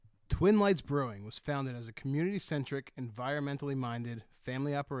Twin Lights Brewing was founded as a community-centric, environmentally minded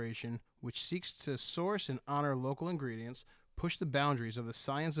family operation which seeks to source and honor local ingredients, push the boundaries of the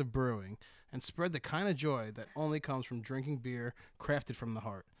science of brewing, and spread the kind of joy that only comes from drinking beer crafted from the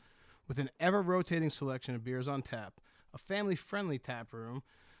heart. With an ever-rotating selection of beers on tap, a family-friendly tap room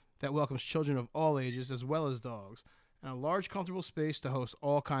that welcomes children of all ages as well as dogs, and a large, comfortable space to host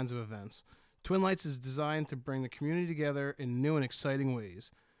all kinds of events, Twin Lights is designed to bring the community together in new and exciting ways.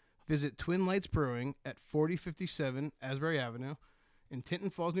 Visit Twin Lights Brewing at 4057 Asbury Avenue in Tinton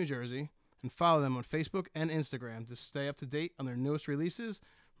Falls, New Jersey, and follow them on Facebook and Instagram to stay up to date on their newest releases,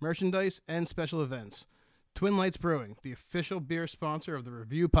 merchandise, and special events. Twin Lights Brewing, the official beer sponsor of the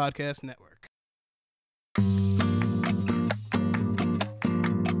Review Podcast Network.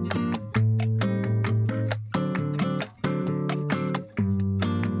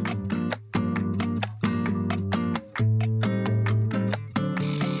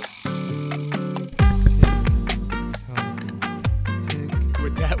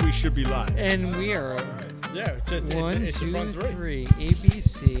 Should be live. And we are. Yeah, it's one, the front two, three.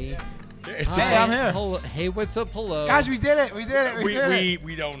 ABC. Hey, I'm here. Hello. Hey, what's up? Hello. Guys, we did it. We did it. We did it.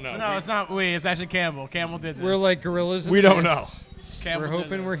 We don't know. No, it's not we. It's actually Campbell. Campbell did this. We're like gorillas in We the don't mist. know. Campbell We're hoping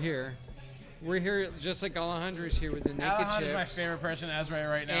did we're this. here. We're here just like Alejandro's here with the naked Alejandro's chips. my favorite person in Asbury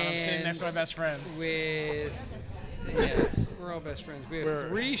right now. I'm sitting next to my best friends. With yes, we're all best friends. We have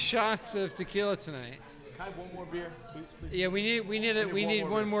 3 shots of tequila tonight. Can I have one more beer, please? Yeah, we need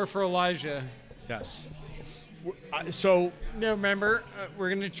one more for Elijah. Yes. So No, remember, we're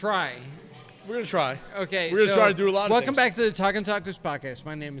gonna try. we're gonna try. Okay, We're gonna try to do a lot of welcome things. back to the Talkin' Tacos podcast.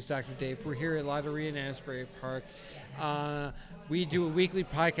 My name is Dr. Dave. We're here at Lottery in Asbury Park. We do a weekly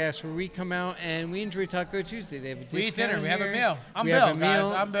podcast where we come out and we enjoy Taco Tuesday. They have a We eat dinner. discount We have a here. meal. I'm We Bill, have a guys.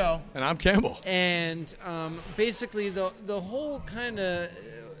 meal. I'm Bill. And I'm Campbell. And basically, the whole kind of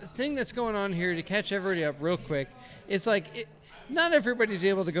thing that's going on here, to catch everybody up real quick, it's like not everybody's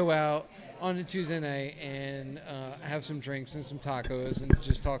able to go out on a Tuesday night and have some drinks and some tacos and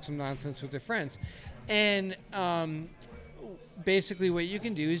just talk some nonsense with their friends. And basically what you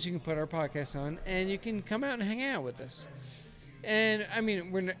can do is you can put our podcast on and you can come out and hang out with us. And I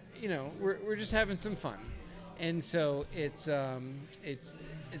mean, we're just having some fun. And so it's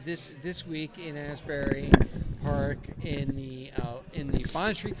this week in Asbury Park in the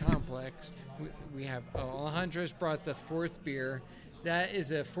Bond Street complex. We have Alejandro's brought the 4th beer. That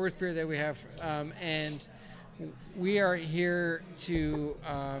is a 4th beer that we have, and we are here to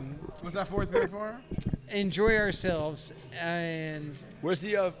What's that 4th beer for? enjoy ourselves. And Where's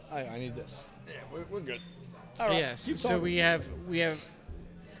the? I need this. Yeah, we're good. All right. yes, keep so talking.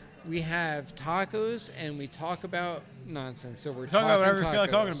 we have tacos, and we talk about nonsense. So we're Talk talking about whatever we feel like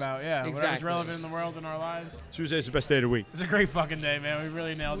tacos. talking about. Yeah, whatever's Exactly. relevant in the world in our lives. Tuesday's the best day of the week. It's a great fucking day, man. We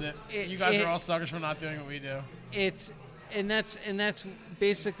really nailed it. You guys It- are all suckers for not doing what we do. And that's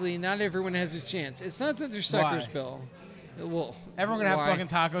basically not everyone has a chance. It's not that they're suckers, Why? Bill. Well, Everyone gonna why? have fucking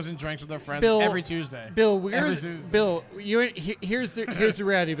tacos and drinks with their friends Bill, every Tuesday. Bill, here's the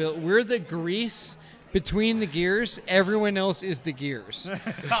reality, Bill. We're the grease between the gears. Everyone else is the gears.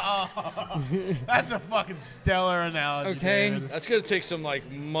 That's a fucking stellar analogy. Okay. dude. That's gonna take some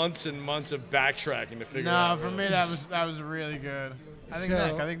months and months of backtracking to figure No, out. for me that was really good. I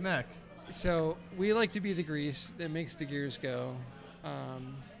think Nick. So we like to be the grease that makes the gears go.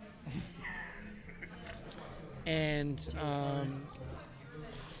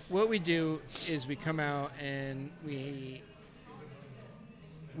 What we do is we come out and we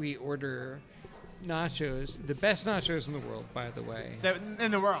order nachos, the best nachos in the world, by the way.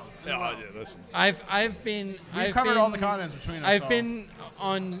 In the world. Yeah, listen. I've covered all the continents between us I've all. been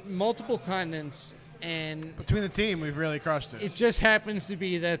on multiple continents, and Between the team, we've really crushed it. it just happens to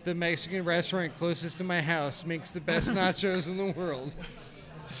be that the Mexican restaurant closest to my house makes the best nachos in the world.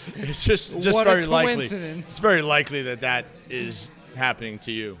 It's just What a very likely. coincidence. It's very likely that is happening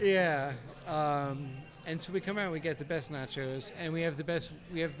to you. Yeah. And so we come out, we get the best nachos, and we have the best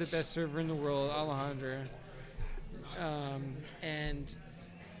server in the world, Alejandro. And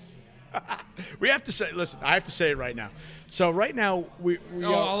We have to say. Listen, I have to say it right now. So right now we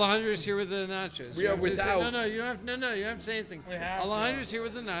Alejandro's here with the nachos. We You are have to say- without- No, you don't have to say anything. We have to. Alejandro's here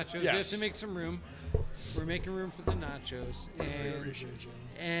with the nachos. We have Yes. to make some room. We're making room for the nachos,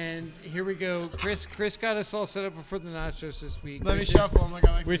 and here we go. Chris got us all set up before the nachos this week. Let me which is- shuffle them like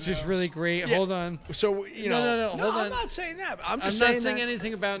I like Which to is know. really great. Yeah. Hold on. So No, hold on. I'm not saying that. I'm I'm just not saying saying that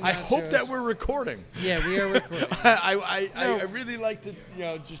anything about nachos. I hope that we're recording. Yeah, we are recording. I really like to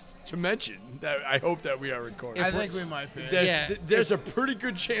just to mention that I hope that we are recording. I think we might be. There's a pretty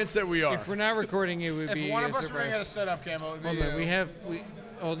good chance that we are. If we're not recording, it would If be one a of us were surprise. going to set up, Camo, it would be Hold on, you. we have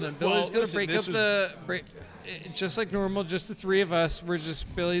hold on. Billy's going to listen, break up it's just like normal, just the three of us.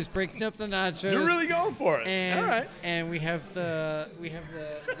 Billy's breaking up the nachos. You're really going for it. And, all right. And we have the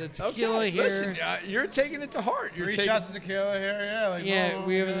tequila here. Listen, you're taking it to heart. You're Three taking shots of tequila here, yeah.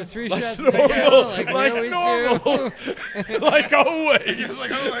 We have the 3 like shots of normal, tequila, like like we normal, always like always. Just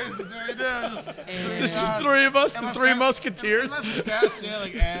like always, this is what we do. There's just three of us, the three musketeers. Unless it's guests, yeah,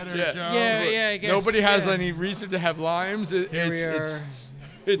 like Ed or Yeah. Joe. I guess. Nobody has any reason to have limes. Here we are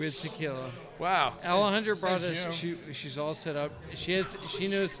It's with tequila. wow. Alejandra brought says us. She's all set up. She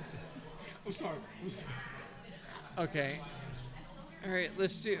knows. I'm sorry. Okay. All right.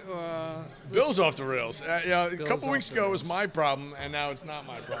 Let's do. Bill's off the rails. A Bill's couple off weeks the ago it was rails. my problem, and now it's not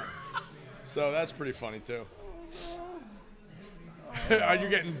my problem. So that's pretty funny too. Are you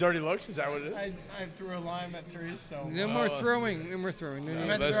getting dirty looks? Is that what it is? I threw a lime at Therese, so. No more throwing. No more throwing. No, I no,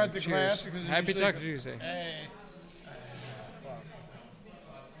 meant to listen, throw out the cheers. glass because Happy usually- Taco Tuesday. Hey.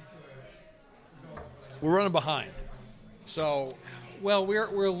 We're running behind. So Well, we're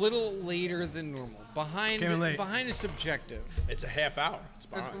a little later than normal. Behind Came in late. is subjective. it's a half hour. It's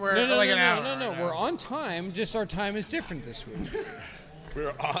behind. We're like an hour. No. right now. We're on time. Just our time is different this week.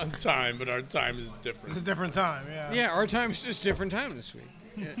 We're on time, but our time is It's different. a different time, yeah. Yeah, our time is just different time this week.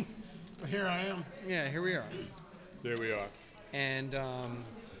 Yeah, Here I am. here we are. There we are. And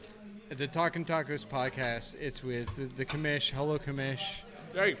the Talkin' Tacos podcast. It's with the commish. Hello, commish.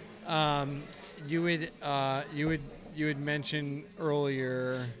 Hey, You had mentioned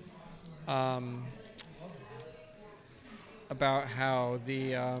earlier about how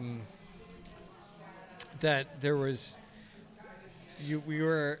the that there was we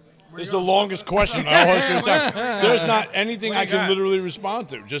were. this is the longest question I hosted time. There's not anything What I you can got? literally respond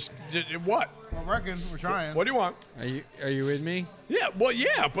to. Just what? We're working. We're trying. What do you want? Are you with me? Yeah, well,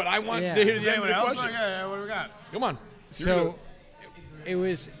 yeah, but I want Yeah. to hear Is the end of anyone the else? question. Yeah, what do we got? Come on. So it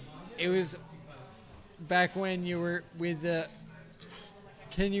was back when you were with the.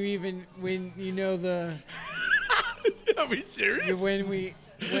 Can you even when you know the Are we serious? when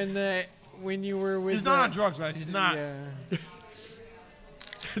you were with He's not on drugs, man. He's not. Yeah.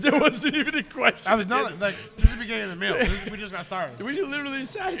 There wasn't even a question. I was not like this is the beginning of the meal. We just got started. We just literally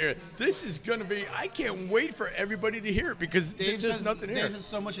sat here. This is gonna be. I can't wait for everybody to hear it because there's nothing here, Dave says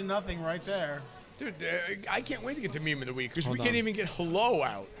so much of nothing right there. dude. I can't wait to get to meme of the week because we Hold can't on. even get hello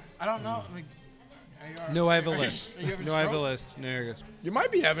out. I don't know. Like, No, I have a Are you- list. are you having No, I have a stroke? list. No, here it goes. You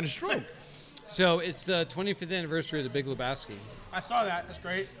might be having a stroke. So it's the 25th anniversary of the Big Lebowski. I saw that. That's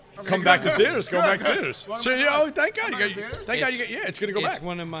great. Okay, Come good, back to good. theaters. Go Good, back to good. theaters. One So more yeah, time. oh, thank God Come you back got. to theaters? Thank God you got. Yeah, it's gonna go It's back.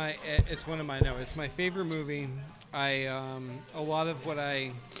 one of my. No, it's my favorite movie. A lot of what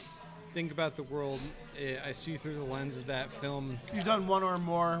I think about the world, I see through the lens of that film. You've done one or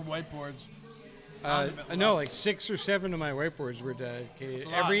more whiteboards. No, like 6 or 7 of my whiteboards were dedicated.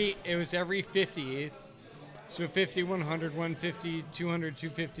 That's a lot. It was every 50th. So 50, 100, 150, 200,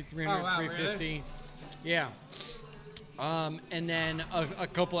 250, 300, Oh, wow, 350. really? Yeah. And then a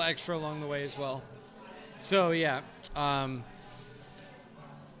couple extra along the way as well. So yeah.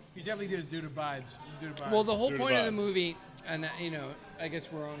 You definitely did a Dude Abides. Dude Abides. Well, the whole Dude point of the abides. movie, and I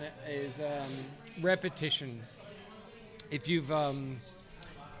guess we're on it, is repetition. If you've,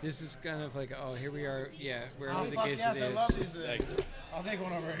 this is kind of like, oh, here we are. Yeah, wherever Oh, the fuck case yes, it I is. love these things. I'll take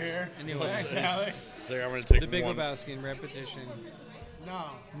one over here. Anyway, Thanks, Allie. So I'm gonna take The Big one. Lebowski in repetition. No.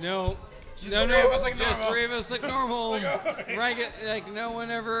 No. Just No, the three no, of us like just normal. 3 of us like normal. Right, like no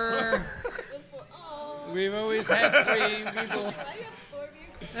one ever. We've always had 3 people.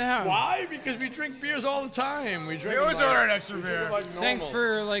 Yeah. Why? Because we drink beers all the time. We drink. We always them order like- an extra we drink beer. them like normal. Thanks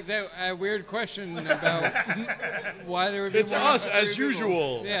for like that weird question about why there would be. It's more us than as 3 people.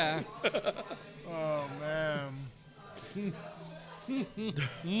 usual. Yeah. Oh, man.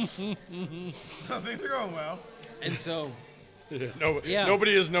 Things are going well. And so, No, Yeah.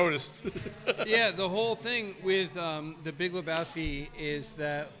 Nobody has noticed. yeah, the whole thing with the Big Lebowski is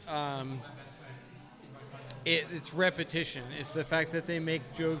that it's repetition. It's the fact that they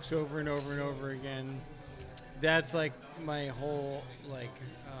make jokes over and over and over again. That's like my whole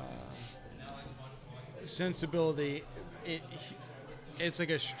sensibility. It's like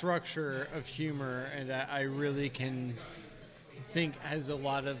a structure of humor, and that I really can think has a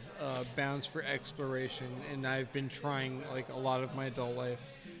lot of bounds for exploration, and I've been trying like a lot of my adult life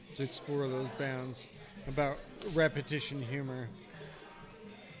to explore those bounds about repetition humor.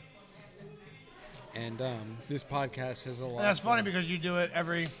 And this podcast has a lot. And that's funny because you do it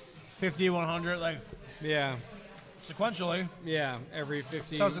every 50, 100, like Yeah, sequentially. yeah. Every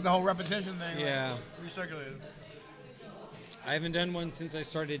 50. So it's like the whole repetition thing. Yeah. Like, just recirculated. I haven't done one since I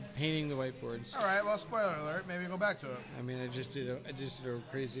started painting the whiteboards. All right. Well, spoiler alert. Maybe go back to it. I mean, I just did a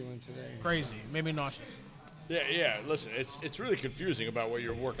crazy one today. Crazy. Maybe nauseous. Yeah. Listen, it's really confusing about what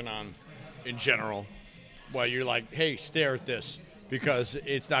you're working on in general. While you're like, hey, stare at this because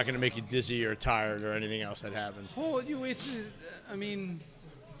it's not going to make you dizzy or tired or anything else that happens. Oh, you wasted. I mean,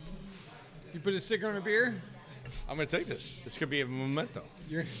 you put a sticker on a beer. I'm going to take this. This could be a memento.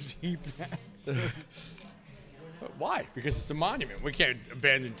 You're going to keep that. Why? Because it's a monument. We can't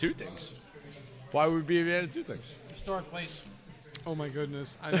abandon two things. Why would we abandon two things? Historic place. Oh my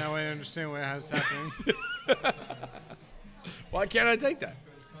goodness! Now I understand what's happening. Why can't I take that?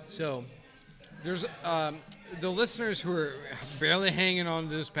 So, there's the listeners who are barely hanging on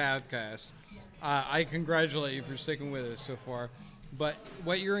to this podcast. I congratulate you for sticking with us so far. But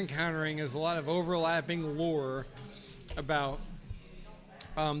what you're encountering is a lot of overlapping lore about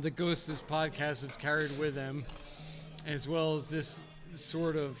the ghosts this podcast has carried with them, as well as this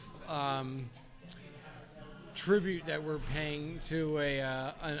sort of tribute that we're paying to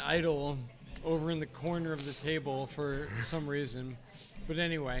an idol over in the corner of the table for some reason. But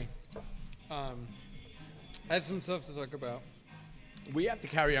anyway, I have some stuff to talk about. We have to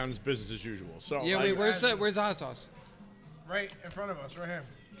carry on as business as usual. So Yeah, wait, where's the hot sauce? Right in front of us, right here.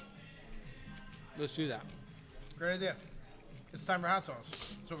 Let's do that. Great idea. It's time for hot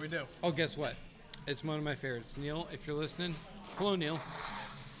sauce. That's what we do. Oh, guess what? It's one of my favorites. Neil, if you're listening, hello, Neil.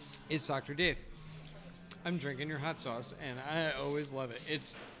 It's Dr. Dave. I'm drinking your hot sauce, and I always love it.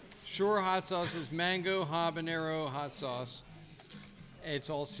 It's Shore Hot Sauce is mango habanero hot sauce. It's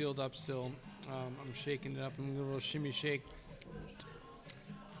all sealed up still. I'm shaking it up. I'm doing a little shimmy shake.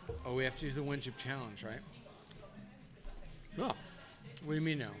 Oh, we have to do the one chip challenge, right? No. What do you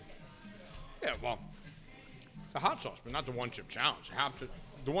mean no? Yeah, well, the hot sauce, but not the one-chip challenge.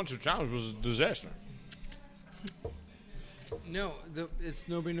 The one-chip challenge was a disaster. No, it's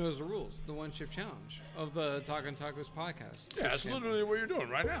Nobody Knows the Rules, the one chip challenge of the Talkin' Tacos podcast. Yeah, that's literally what you're doing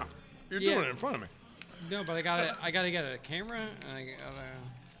right now. You're doing it in front of me. No, but I gotta get a camera and I gotta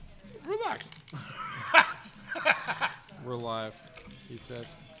Relax. We're live, he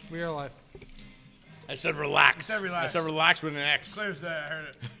says. We are live. I said relax. You said relax. I said relax with an X. Clear as day, I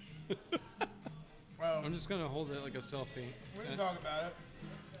heard it. Well, I'm just gonna hold it like a selfie. we can talk about it.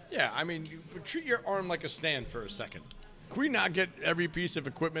 Yeah, I mean, you treat your arm like a stand for a second. Can we not get every piece of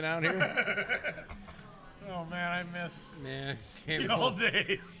equipment out here? Oh, man, I miss Man, the old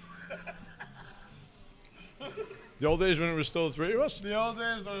days. The old days when it was still the three of us? The old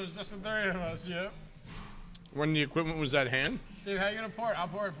days, there was just the three of us, yeah. When the equipment was at hand? Dude, how you going to pour it? I'll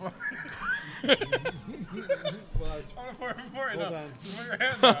pour it for you. I'm going to pour it for you. Hold No. on. Just put your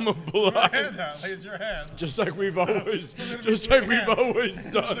hand out. I'm a Put your blood. hand out. Like it's your hand. Just like we've always, That's what we've always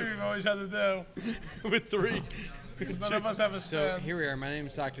done had to do. with three. Because none of us have a So stand. here we are. My name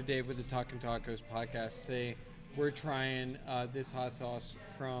is Dr. Dave with the Talkin' Tacos podcast. Today we're trying this hot sauce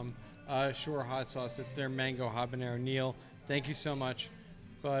from Shore Hot Sauce. It's their mango habanero. Neil, thank you so much.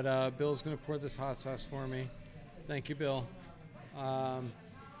 But Bill's going to pour this hot sauce for me. Thank you, Bill.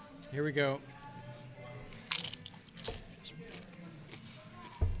 Here we go.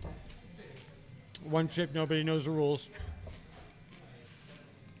 One chip, nobody knows the rules.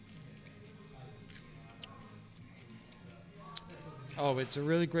 Oh, it's a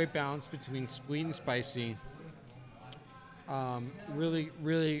really great balance between sweet and spicy.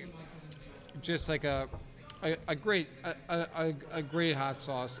 Really, just like a great hot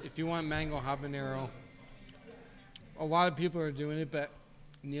sauce. If you want mango habanero, a lot of people are doing it, but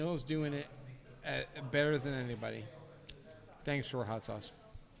Neil's doing it better than anybody. Thanks for hot sauce.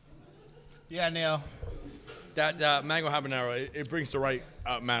 Yeah, Neil. That mango habanero, it brings the right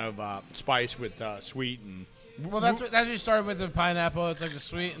amount of spice with sweet and. Well, that's what you started with the pineapple. It's like the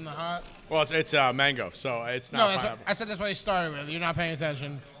sweet and the hot. Well, it's mango, so it's No, not that's pineapple. I said that's what you started with. You're not paying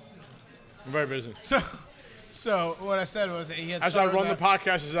attention. I'm very busy. So what I said was that he had. As I run the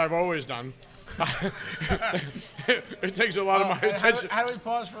podcast, as I've always done, it takes a lot of my attention. How do we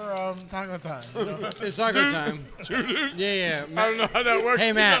pause for taco time? You know? It's taco time. Yeah. I don't know how that works.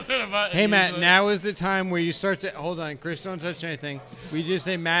 Hey, Matt. Hey, Matt. usually. Now is the time where you start to hold on, Chris. Don't touch anything. We just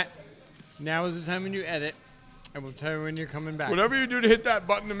say, Matt. Now is the time when you edit, and we'll tell you when you're coming back. Whatever you do to hit that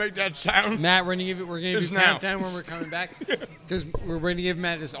button to make that sound. Matt, we're gonna give It's you now. countdown when we're coming back because we're going to give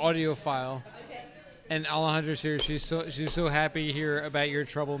Matt this audio file. And Alejandra's here. She's so happy to hear about your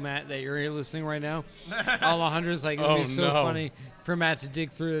trouble, Matt, that you're here listening right now. Alejandra's like, it'll be so funny for Matt to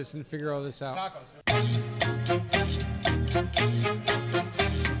dig through this and figure all this out.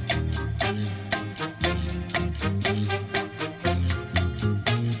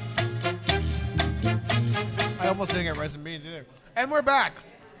 I almost didn't get rice and beans either. And we're back.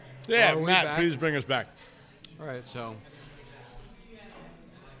 Yeah, Are we Matt, back? please bring us back. All right, so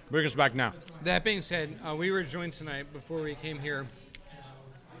Bring us back now. that being said, we were joined tonight before we came here.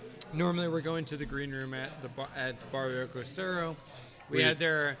 Normally, we're going to the green room at the Barrio Costero. We had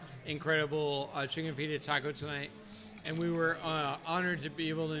their incredible chicken feta taco tonight, and we were honored to be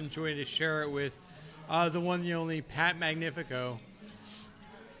able to enjoy to share it with the one, the only PAT Magnifico.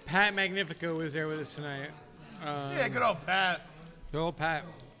 Pat Magnifico was there with us tonight. Yeah, good old Pat. Good old Pat.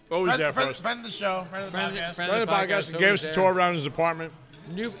 Always there for us. Friend of the show. Friend of the podcast. Friend Run the podcast. Gave us a tour around his apartment.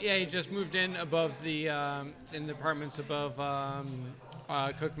 He just moved in above the in the apartments above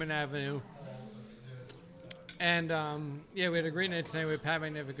Cookman Avenue. And we had a great night tonight with Pat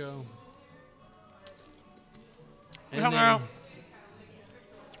Magnifico. We hung out.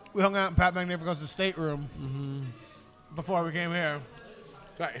 We hung out in Pat Magnifico's estate room before we came here.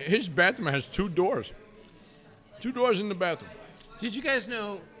 His bathroom has 2 doors. 2 doors in the bathroom. Did you guys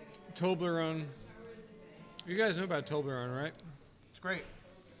know Toblerone? You guys know about Toblerone, right? It's great.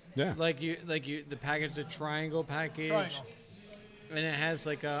 Yeah. The package, the triangle package. Triangle. And it has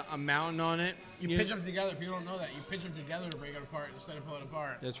like a mountain on it. You pinch them together. People don't know that. You pinch them together to break it apart instead of pulling it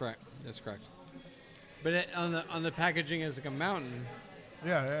apart. That's right. That's correct. But on the packaging is like a mountain.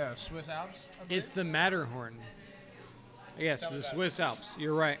 Yeah. Swiss Alps. It's the Matterhorn. Yes, the Swiss Alps.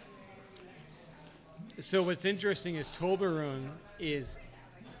 You're right. So what's interesting is Toblerone is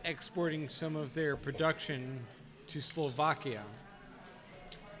exporting some of their production to Slovakia,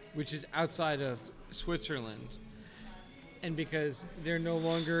 which is outside of Switzerland. And because they're no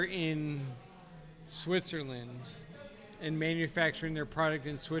longer in Switzerland and manufacturing their product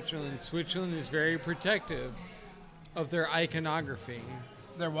in Switzerland, Switzerland is very protective of their iconography.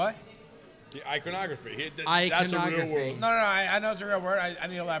 Their what? The iconography. That's a Iconography. real word. No. I know it's a real word. I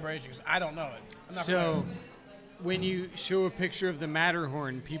need elaboration because I don't know it. I'm not So familiar. when you show a picture of the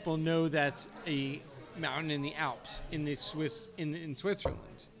Matterhorn, people know that's a mountain in the Alps, in the Swiss, in Switzerland,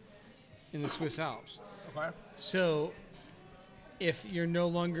 in the Swiss Alps. Okay. So if you're no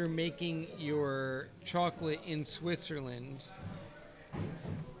longer making your chocolate in Switzerland,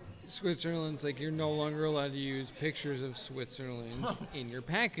 Switzerland's like you're no longer allowed to use pictures of Switzerland in your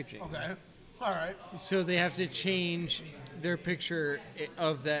packaging. Okay. All right. So they have to change their picture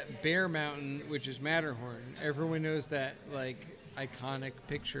of that Bear Mountain, which is Matterhorn. Everyone knows that like iconic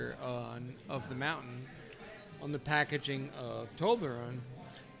picture of the mountain on the packaging of Toblerone.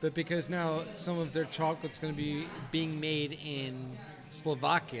 But because now some of their chocolate's going to be being made in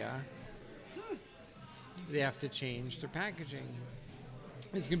Slovakia, they have to change their packaging.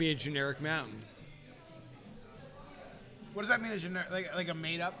 It's going to be a generic mountain. What does that mean? Like a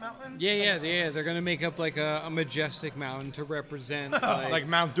made-up mountain? Yeah. They're going to make up like a majestic mountain to represent Like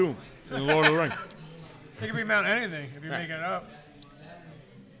Mount Doom in Lord of the Rings. It could be Mount anything if you're making it up.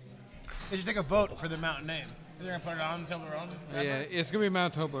 They should take a vote for the mountain name. They're going to put it on Toblerone? Yeah, it's going to be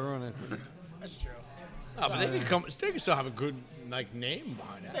Mount Toblerone, I think. That's true. Oh, but they can still have a good name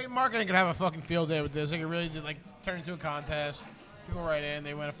behind that. Hey, marketing could have a fucking field day with this. They could really turn it into a contest. People write in.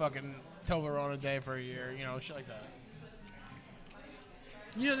 They win a fucking Toblerone a day for a year. You know, shit like that.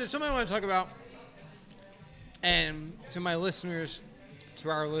 You know, there's something I want to talk about. And to my listeners, to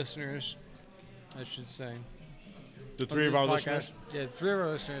our listeners, I should say. The 3 of our listeners. Yeah, 3 of our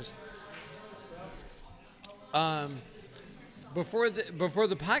listeners. Before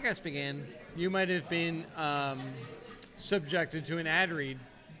the podcast began, you might have been subjected to an ad read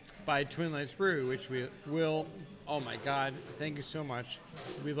by Twin Lights Brew, which we will. Oh my God! Thank you so much.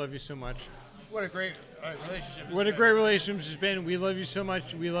 We love you so much. What a great relationship. What a great relationship it's been. We love you so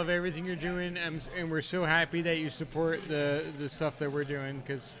much. We love everything you're doing, and we're so happy that you support the stuff that we're doing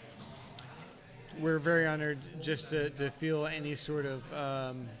because we're very honored just to feel any sort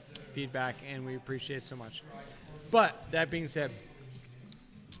of feedback, and we appreciate it so much. But that being said,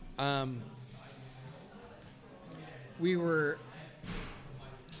 we were.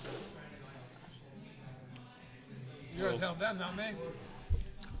 You're going to tell them, not me.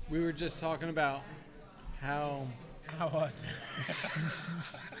 We were just talking about how. How what?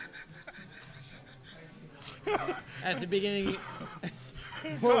 At the beginning,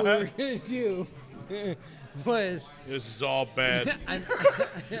 what we were going to do was. This is all bad.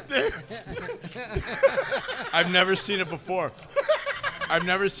 I've never seen it before. I've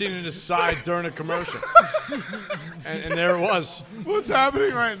never seen it aside during a commercial. and there it was. What's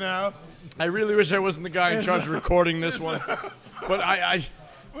happening right now? I really wish I wasn't the guy in charge of recording this one. But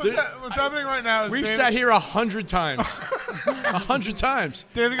What's happening right now is we've David, sat here 100 times. 100 times.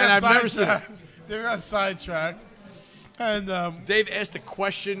 David got and I've never seen it. sidetracked. David got sidetracked. And Dave asked a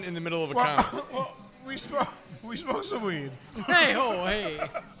question in the middle of a comment. well, we smoked some weed. Hey.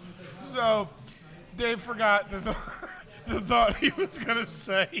 So Dave forgot the thought he was gonna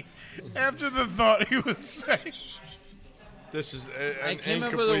say. After the thought he was saying, This is I came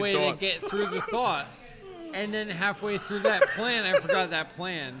up with a way to get through the thought, and then halfway through that plan, I forgot that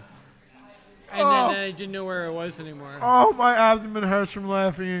plan. And then I didn't know where it was anymore. oh, my abdomen hurts from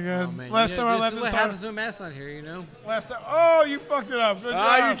laughing again. Oh, man. Last time I this laughed is this what time. happens when Matt's not here, you know? Last time. Oh, you fucked it up. Good job.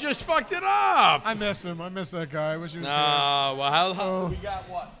 Ah, you just fucked it up. I miss him. I miss that guy. I wish he was here. Well, how we got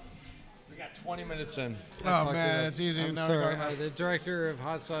what? We got 20 minutes in. Oh, man, it's easy. I'm Now sorry. The director of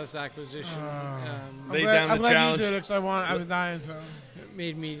hot sauce acquisition Lay down the I'm glad challenge. you did it 'cause I was dying to.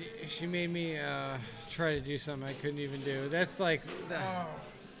 made me try to do something I couldn't even do. That's like...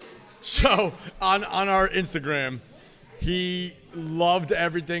 So on our Instagram, he loved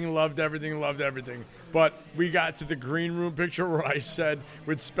everything. But we got to the green room picture where I said,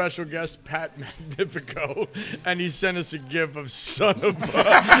 with special guest Pat Magnifico, and he sent us a gif of son of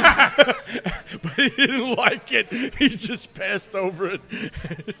a. But he didn't like it. He just passed over it.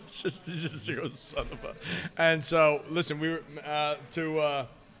 He just goes, son of a. And so, listen, we were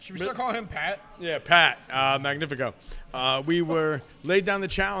Should we start calling him Pat? Yeah, Pat Magnifico. We were laid down the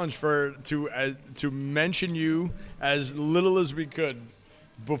challenge to mention you as little as we could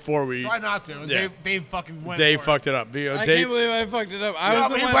before we. Try not to. Yeah. Dave fucking went. Dave for fucked it up. I Dave, can't believe I fucked it up. I was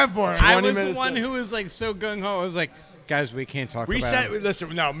but he the went for it. I 20 was the minutes one in. who was like so gung ho. I was like, guys, we can't talk we about said, it.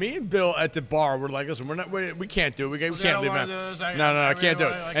 listen. No, me and Bill at the bar were like, listen, we can't do it. We can't don't leave wanna it. do this. No, I can't do it.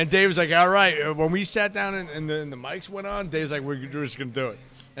 Like- And Dave was like, all right. When we sat down and the mics went on, Dave's like, we're just gonna do it.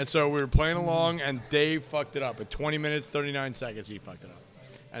 And so we were playing along, and Dave fucked it up. At 20 minutes, 39 seconds, he fucked it up.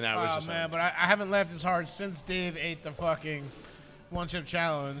 And that was Oh just man, but I haven't laughed as hard since Dave ate the fucking one-chip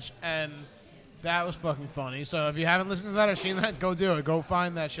challenge, and that was fucking funny. So if you haven't listened to that or seen that, go do it. Go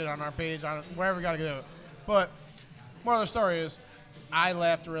find that shit on our page, on wherever you gotta do it. But moral of the story is, I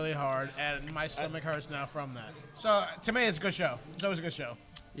laughed really hard, and my stomach hurts now from that. So to me, it's a good show. It's always a good show.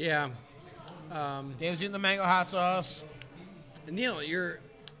 Yeah. Dave's eating the mango hot sauce. Neil, you're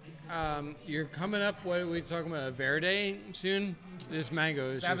coming up. What are we talking about? A Verde soon? This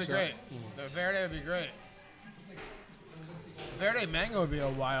mango is That'd be just great. The Verde would be great. Verde mango would be a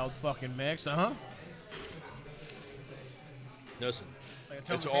wild fucking mix, huh? listen. Like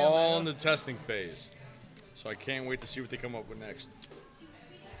a It's tomato all mango. in the testing phase, so I can't wait to see what they come up with next.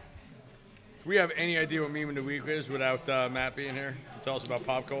 Do we have any idea what meme of the week is without Matt being here to tell us about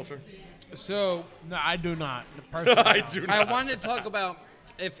pop culture? So No, I do not. Personally, I no. do I not. wanted to talk about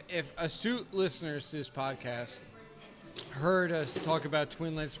if astute listeners to this podcast heard us talk about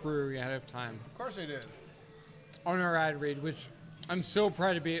Twin Lights Brewery ahead of time Of course they did. on our ad read, which I'm so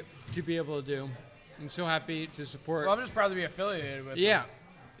proud to be able to do. I'm so happy to support. Well, I'm just proud to be affiliated with. Yeah.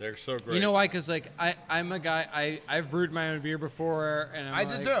 They're so great. You know why? Because like I'm a guy. I've brewed my own beer before, and I'm I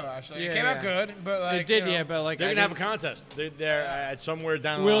did like, too. Actually, Yeah, it came out yeah. good, but like It did, you know, yeah. But like they're I gonna have a didn't- contest. They're at somewhere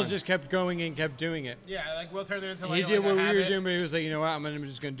down the Will line. just kept going and kept doing it. Yeah, like Will turned it into like He did like what a we were habit. doing, but he was like, you know what? I'm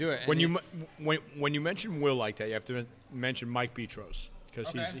just gonna do it. When And when you mention Will like that, you have to mention Mike Betros because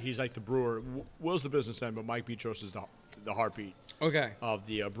Okay. he's like the brewer. Will's the business end, but Mike Betros is the heartbeat okay, of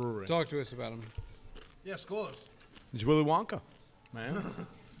the brewery. talk to us about him. Yeah, school us. He's Willy Wonka, man.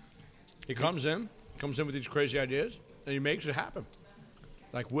 He comes in with these crazy ideas, and he makes it happen.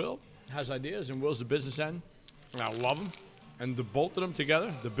 Like Will has ideas, and Will's the business end, and I love him. And the both of them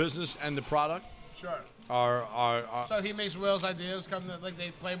together, the business and the product, Sure. are So he makes Will's ideas come to, like they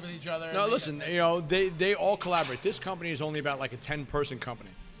play with each other. no, and listen, they all collaborate. This company is only about like a 10-person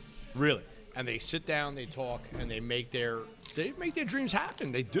company, really. And they sit down, they talk, and they make their dreams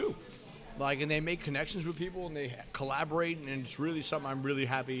happen. They do, and they make connections with people, and they collaborate, and it's really something I'm really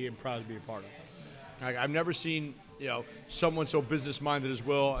happy and proud to be a part of. Like, I've never seen someone so business minded as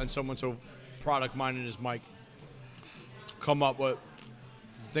Will and someone so product minded as Mike come up with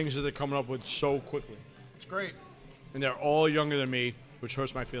things that they're coming up with so quickly, It's great. and they're all younger than me, which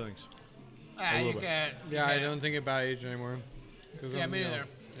hurts my feelings. Ah, little you bit. can't. you Yeah, I can't. don't think about age anymore. 'Cause Yeah, I'm, me you know, neither.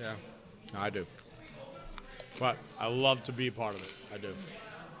 Yeah. No, I do. But I love to be a part of it. I do.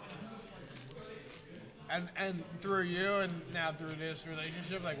 And through you and now through this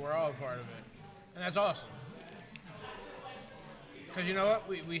relationship, like we're all a part of it, and that's awesome. Because you know what,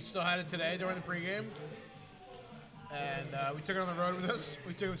 we still had it today during the pregame, and we took it on the road with us.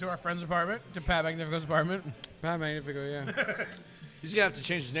 We took it to our friend's apartment, to Pat Magnifico's apartment. Pat Magnifico, yeah. He's gonna have to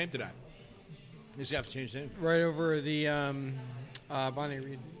change his name to that. He's gonna have to change his name. Right over the Bonnie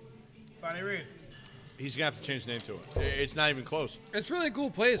Reed. Bonnie Reed. He's gonna have to change his name to it. It's not even close. It's a really cool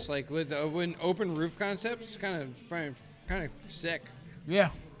place, like with an open roof concept. It's kind of sick. Yeah.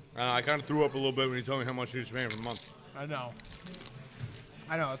 I kind of threw up a little bit when he told me how much he was paying for a month. I know.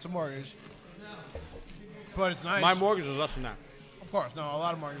 It's a mortgage. But it's nice. My mortgage is less than that. Of course. No, a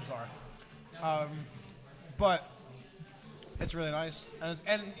lot of mortgages are. But it's really nice.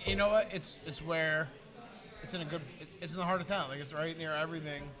 And you know what? It's where it's in a good... It's in the heart of town. Like, it's right near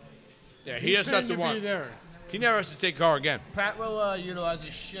everything. Yeah, he has to be there. He never has to take car again. Pat will utilize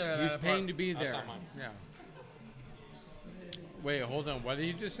the shit out of that. He's paying to be there. not mine. Yeah. Wait, hold on. What did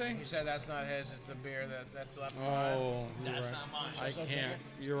you just say? He said that's not his. It's the beer that's left behind. Oh, you're That's right. not mine. I can't.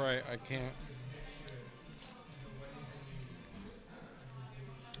 You're right. I can't.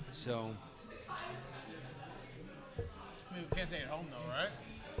 So, I mean, we can't take it home though, right?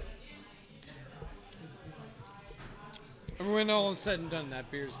 when all is said and done, that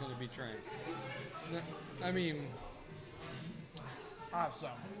beer is going to be drank. I mean, I'll have some.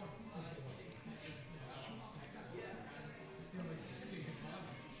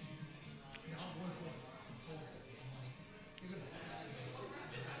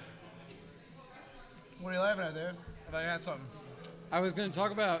 What are you laughing at, dude? I thought you had something. I was going to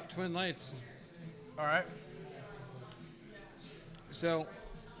talk about Twin Lights. All right. So,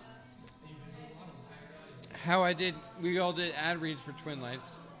 how we all did ad reads for Twin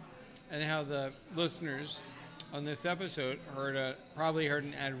Lights, and how the listeners on this episode probably heard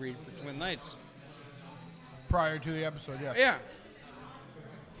an ad read for Twin Lights. Prior to the episode, yeah. Yeah.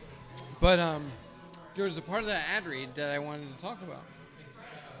 But there was a part of that ad read that I wanted to talk about.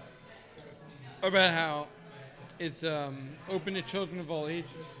 About how it's open to children of all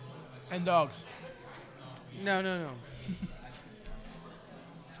ages. And dogs. No.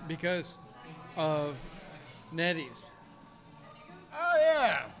 Because of Netti's. Oh,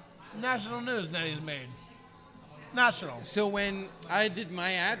 yeah. National news Nettie's made. National. So when I did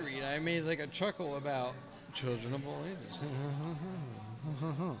my ad read, I made like a chuckle about children of all ages.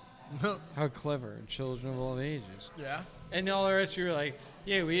 How clever, children of all ages. Yeah. And all the rest of you were like,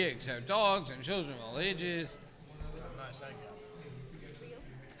 yeah, we accept dogs and children of all ages. Nice, thank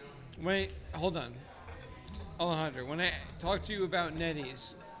you. Wait, hold on. Alejandro, when I talk to you about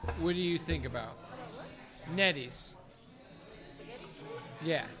Netti's, what do you think about? Netti's. Spaghetti's place?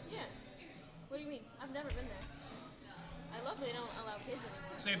 Yeah. Yeah. What do you mean? I've never been there. I love they don't allow kids anymore.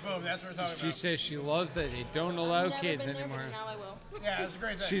 See, boom, that's what we're talking She about. says she loves that they don't allow I've never kids been there, anymore. But now I will. Yeah, that's a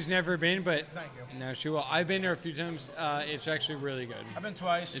great thing. She's never been, but Thank you. no, she will. I've been there a few times. It's actually really good. I've been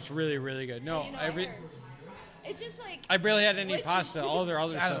twice. It's really, really good. No, You know, every it's just like. I barely had any Which- pasta. All their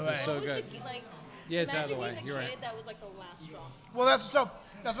other It's out of stuff the is way. so what was good. The, like, Yeah, it's out of the imagine way. being the You're kid right. That was like the last straw. Well, that's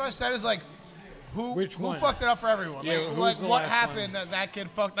what I said is like, who Which one? fucked it up for everyone? Yeah, like, who's like the what last happened one? that kid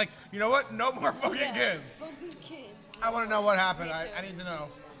fucked? Like, you know what? No more fucking kids. Fuck these kids. I want to know what happened. Me I too. need to know.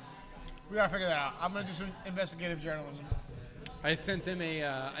 We gotta figure that out. I'm gonna do some investigative journalism. I sent them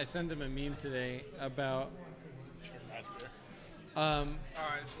a meme today about All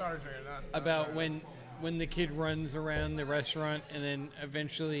right, starters here. Not about when the kid runs around the restaurant and then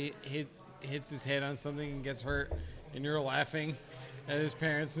eventually hits his head on something and gets hurt, and you're laughing at his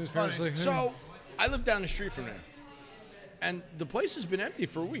parents. And his parents are Funny. like, So, I live down the street from there. And the place has been empty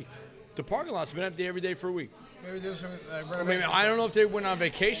for a week. The parking lot's been empty every day for a week. maybe do some I mean, renovation. I don't know if they went on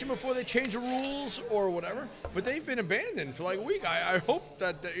vacation before they changed the rules or whatever, but they've been abandoned for like a week. I hope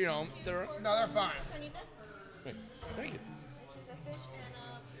that, they're... No, they're fine. I need this. Wait, thank you. This is a fish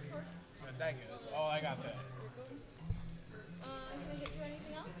and pork. Thank you. That's all I got there. Can I get you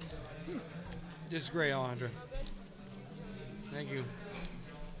anything else? "This is great, Alejandro. Thank you."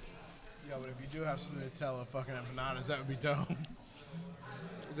 Yeah, but if you do have some Nutella fucking empanadas, that would be dope.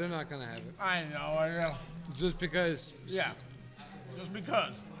 They're not gonna have it I know. just because. Yeah. Just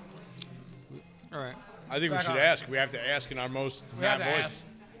because. All right. I think we Back should on. ask. We have to ask in our most We have mad to voice. ask.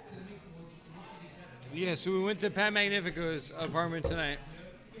 Yeah, so we went to Pat Magnifico's apartment tonight,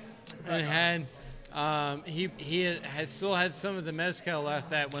 and had he has still had some of the mezcal left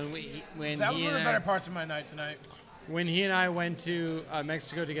that when That was he one of and the I, better parts of my night tonight. when he and I went to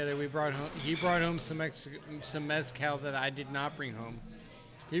Mexico together, he brought home some mezcal that I did not bring home.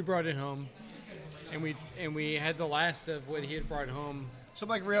 He brought it home, and we had the last of what he had brought home. Some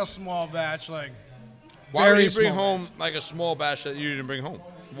like real small batch, like Why Very would you bring small home like a small batch that you didn't bring home?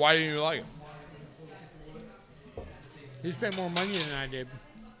 Why didn't you like it? He spent more money than I did.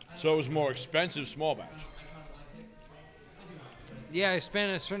 So it was more expensive small batch. Yeah, I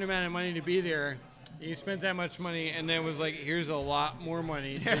spent a certain amount of money to be there. He spent that much money, and then was like, "Here's a lot more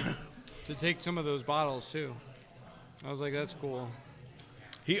money to take some of those bottles too." I was like, "That's cool."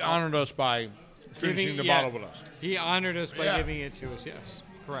 He honored us by finishing the bottle with us. He honored us by Yeah. giving it to us. Yes,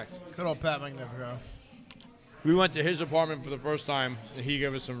 correct. good old Pat Magnifico. We went to his apartment for the first time, and he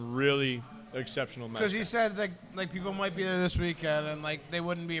gave us some really exceptional mezcal. Because he said like people might be there this weekend and like they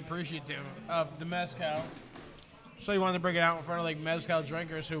wouldn't be appreciative of the mezcal. So he wanted to bring it out in front of like mezcal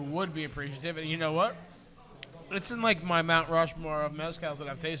drinkers who would be appreciative. And you know what? It's in like my Mount Rushmore of mezcals that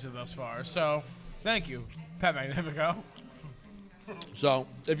I've tasted thus far. So thank you, PAT Magnifico. So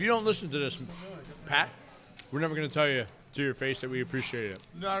if you don't listen to this, Pat, we're never going to tell you to your face that we appreciate it.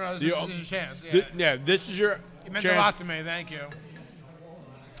 No, this is your chance. Yeah. This is your It meant chance. a lot to me. Thank you.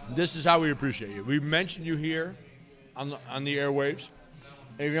 This is how we appreciate you. We mentioned you here on the airwaves.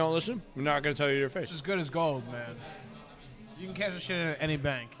 And if you don't listen, we're not going to tell you to your face. It's as good as gold, man. You can catch the shit at any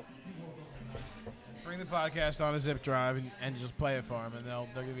bank. Bring the podcast on a zip drive and just play it for them, and they'll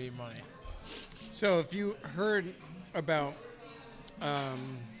give you money. So if you heard about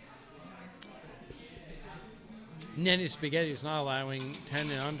Netti Spaghetti's not allowing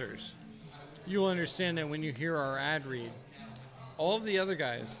 10 and unders, you'll understand that when you hear our ad read, all of the other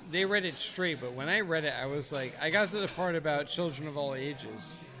guys, they read it straight, but when I read it, I was like, I got to the part about children of all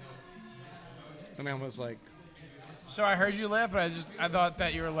ages, and I was like, So I heard you laugh, but I thought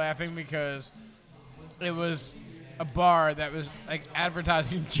that you were laughing because it was a bar that was like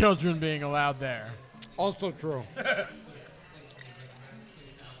advertising children being allowed there. also true.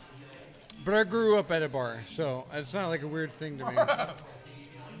 But I grew up at a bar, so it's not like a weird thing to me.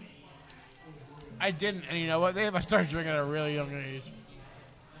 I didn't, and you know what? I started drinking at a really young age.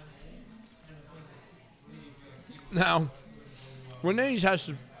 Now, when Netti's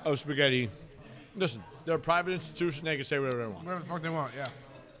House of Spaghetti, listen, they're a private institution. They can say whatever they want. Whatever the fuck they want, yeah.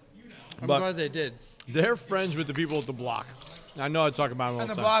 I'm But- glad they did. They're friends with the people at the block. I know I talk about them all And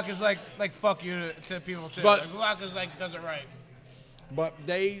the the time. block is like fuck you to people too. But- the block is like does it right. But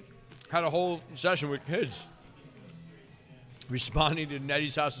they had a whole session with kids responding to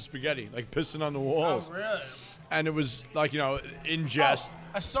Nettie's House of Spaghetti, like pissing on the walls. Oh really? And it was like, in jest.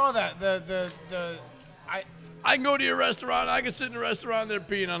 I saw that. I can go to your restaurant. I can sit in a restaurant. They're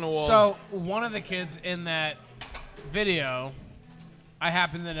peeing on the wall. So one of the kids in that video, I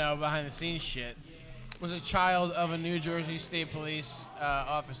happen to know behind the scenes shit, was a child of a New Jersey State Police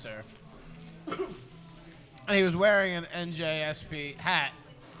officer. And he was wearing an NJSP hat,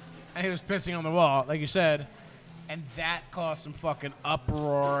 and he was pissing on the wall, like you said, and that caused some fucking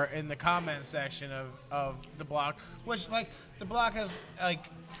uproar in the comment section of the block, which, like, the block has, like...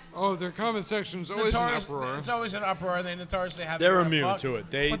 Oh, their comment section's always an uproar. It's always an uproar, and they notoriously have... They're to immune fuck. to it.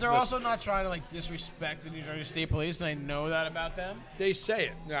 But they're also not trying to, like, disrespect the New Jersey State Police, and I know that about them. They say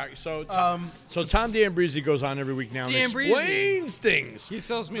it. Now, so Tom D'Ambrisi goes on every week now and D'Ambrisi. explains things. He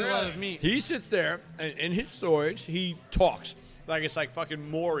sells me a lot of meat. He sits there, and in his storage, he talks. Like it's like fucking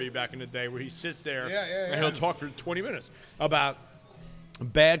Maury back in the day where he sits there and he'll talk for 20 minutes about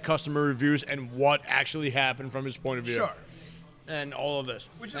bad customer reviews and what actually happened from his point of view. Sure. And all of this.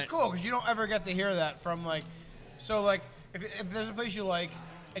 Which is cool, because you don't ever get to hear that from, like... So, like, if there's a place you like...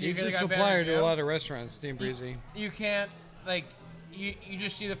 And He's you a get a bad supplier to review, a lot of restaurants, D'Ambrisi. You can't, like... You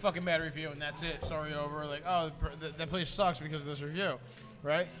just see the fucking bad review, and that's it. Story over. Like, oh, that place sucks because of this review,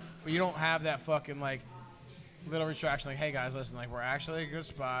 right? But you don't have that fucking, like... little retraction, like, hey guys, listen, like, we're actually a good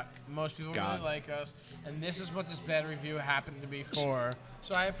spot. Most people really like us, and this is what this bad review happened to be for.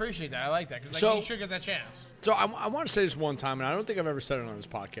 So I appreciate that. I like that because you should get that chance. So I want to say this one time, and I don't think I've ever said it on this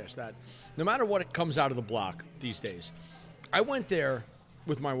podcast, that no matter what it comes out of the block these days, I went there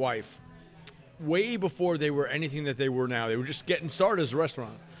with my wife way before they were anything that they were now. They were just getting started as a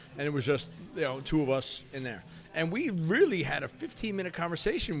restaurant, and it was just two of us in there, and we really had a 15-minute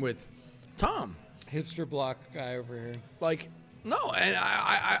conversation with Tom. Hipster block guy over here. Like, no, and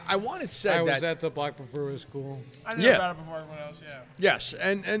I wanted said I was that. at the block before it was cool. I knew Yeah. about it before everyone else, yeah. Yes,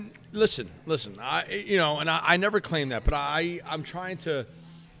 and listen, I never claim that, but I'm trying to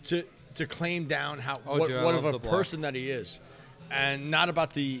claim down what dude, I of love a the block. person that he is, and not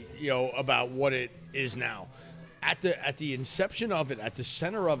about about what it is now. At the inception of it, at the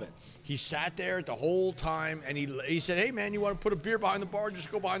center of it, he sat there the whole time, and he said, "Hey man, you want to put a beer behind the bar? Just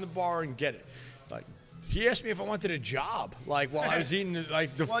go behind the bar and get it." Like, he asked me if I wanted a job, like while I was eating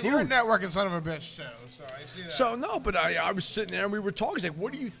like the Well, food. you're a networking son of a bitch too, so I see that. So no, but I was sitting there and we were talking. He's like,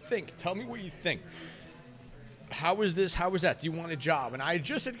 "What do you think? Tell me what you think. How is this? How is that? Do you want a job?" And I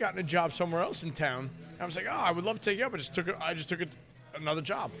just had gotten a job somewhere else in town. I was like, "Oh, I would love to take you up." I just took another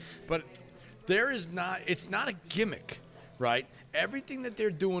job. But it's not a gimmick, right? Everything that they're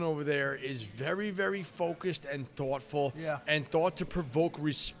doing over there is very, very focused and thoughtful, and thought to provoke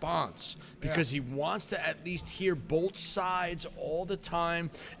response because he wants to at least hear both sides all the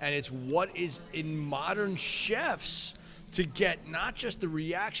time. And it's what is in modern chefs to get not just the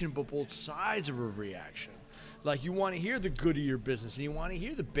reaction, but both sides of a reaction. Like, you want to hear the good of your business, and you want to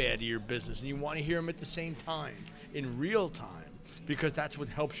hear the bad of your business, and you want to hear them at the same time, in real time, because that's what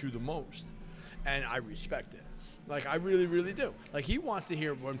helps you the most. And I respect it. Like, I really, really do. Like, he wants to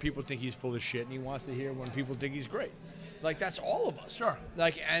hear when people think he's full of shit, and he wants to hear when people think he's great. Like, that's all of us. Sure.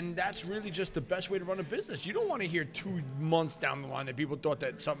 Like, and that's really just the best way to run a business. You don't want to hear 2 months down the line that people thought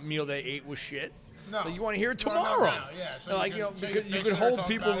that some meal they ate was shit. No. Like, you want to hear it You wanna know tomorrow. now, yeah. So Like, you can- so you because can you fix can it or hold talk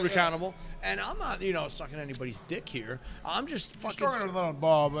people about it, yeah. accountable. And I'm not, sucking anybody's dick here. I'm just You're fucking. scoring a little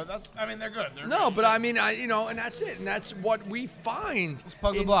ball, but they're good. They're No, good. but I mean, and that's it. And that's what we find. Let's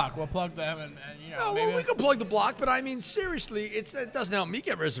plug the block. We'll plug them, and No, maybe well, we can plug the block, but I mean, seriously, it doesn't help me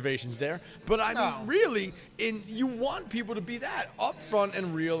get reservations there. But I No. mean, really, you want people to be that upfront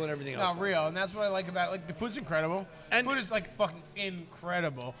and real and everything else. not real, and that's what I like about it. Like, the food's incredible. And- Food is like fucking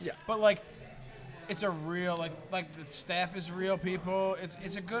incredible. Yeah. But like, it's a real like the staff is real people.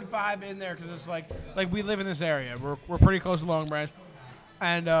 It's a good vibe in there because it's like we live in this area. We're pretty close to Long Branch,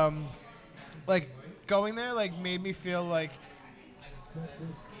 and like going there like made me feel like.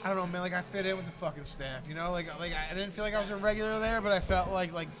 I don't know, man. Like, I fit in with the fucking staff, Like I didn't feel like I was a regular there, but I felt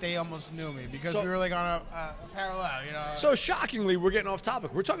like they almost knew me because So- we were like on a parallel, So shockingly, we're getting off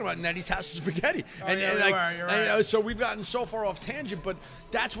topic. We're talking about Netti's House of Spaghetti, Oh, yeah, we are. You're right. so we've gotten so far off tangent. But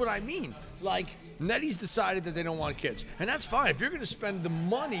that's what I mean. Like, Netti's decided that they don't want kids, and that's fine. If you're going to spend the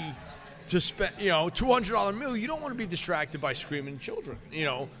money to spend, $200 meal, you don't want to be distracted by screaming children.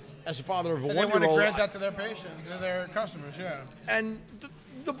 As a father of a and they want to one-year-old, grant that to their patients, to their customers, yeah. and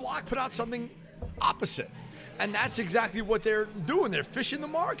the block put out something opposite. And that's exactly what they're doing. They're fishing the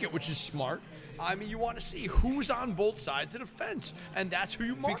market, which is smart. I mean, you want to see who's on both sides of the fence, and that's who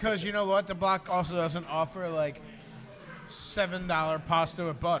you market. Because you know what? The block also doesn't offer like $7 pasta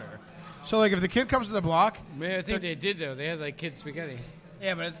with butter. So like if the kid comes to the block, Man, I think they did though. They had like kid spaghetti.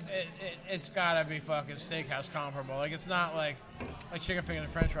 yeah, but it's gotta be fucking steakhouse comparable. Like it's not like chicken finger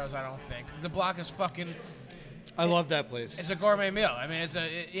and French fries. I don't think the block is fucking. I love that place. It's a gourmet meal. I mean,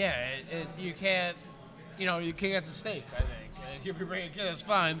 you can't, you can't get the steak. I think if you bring a kid, that's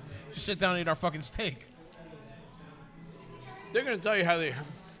fine. Just sit down and eat our fucking steak. They're going to tell you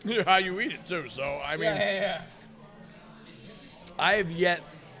how you eat it too. So I mean, Yeah. I have yet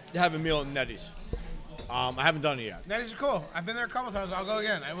to have a meal at Nettie's. I haven't done it yet. That is cool. I've been there a couple times. I'll go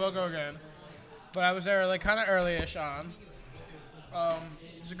again. I will go again. But I was there like kind of early-ish on.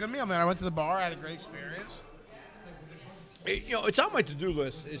 It's a good meal, man. I went to the bar. I had a great experience. It's on my to-do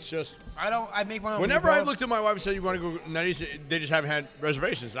list. It's just I make my own. whenever I meatballs. looked at my wife and said, "You want to go to Nettie's?" They just haven't had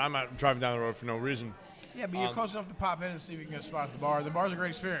reservations. I'm not driving down the road for no reason. Yeah, but you're close enough to pop in and see if you can get a spot at the bar. The bar's a great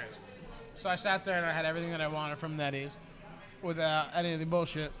experience. So I sat there and I had everything that I wanted from Nettie's without any of the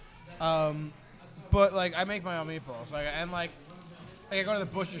bullshit. But like I make my own meatballs. Like I go to the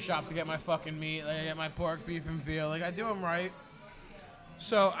butcher shop to get my fucking meat. Like I get my pork, beef, and veal. Like I do them right.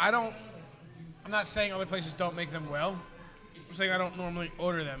 So I'm not saying other places don't make them well. I'm saying I don't normally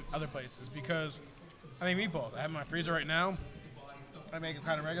order them other places because I make meatballs. I have them in my freezer right now. I make them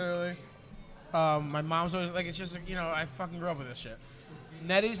kind of regularly. My mom's always like, it's just, I fucking grew up with this shit.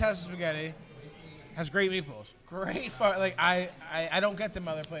 Nettie's House of Spaghetti has great meatballs. Great, I don't get them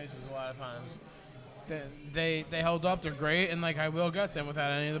other places a lot of times. They hold up, they're great, and like I will get them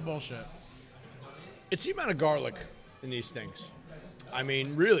without any of the bullshit. It's the amount of garlic in these things. I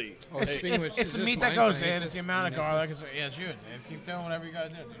mean, really. It's speaking of which, the is this meat that mine? goes Can I in, get it's the this? amount of garlic. It's you. Keep doing whatever you gotta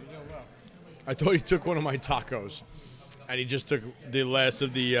do. You're doing well. I thought he took one of my tacos, and he just took the last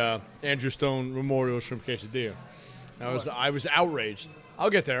of the Andrew Stone Memorial Shrimp Quesadilla. I was outraged. I'll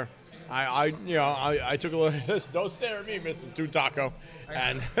get there. I took a little. Don't stare at me, Mr. Two Taco.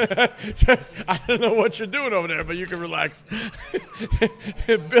 And I don't know what you're doing over there, but you can relax.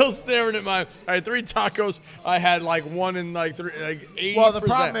 Bill's staring at I had 3 tacos. I had like one in like 80%. Well, the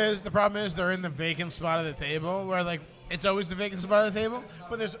problem is they're in the vacant spot of the table where like it's always the vacant spot of the table,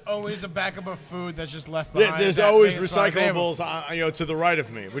 but there's always a backup of food that's just left behind. There's at that always vacant spot of the table. recyclables, to the right of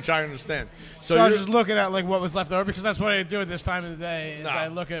me, which I understand. So I you're- was just looking at like what was left over because that's what I do at this time of the day. Is No. I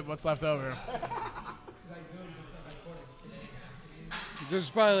look at what's left over. There's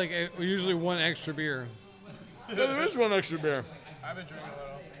probably like usually one extra beer Yeah, there is one extra beer. I've been drinking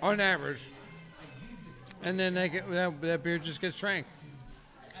a little. on average, and then that beer just gets drank.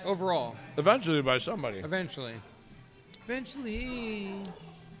 Overall, Eventually by somebody. eventually.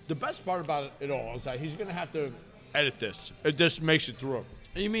 The best part about it all is that he's going to have to edit this. This makes it through.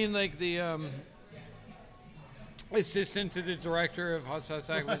 You mean like the assistant to the director of Hot Sauce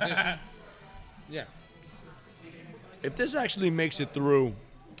Acquisition? Yeah. If this actually makes it through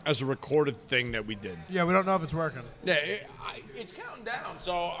as a recorded thing that we did. Yeah, we don't know if it's working. Yeah, it's counting down,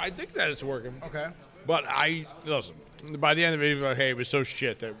 so I think that it's working. Okay. But listen, by the end of it, like, hey, it was so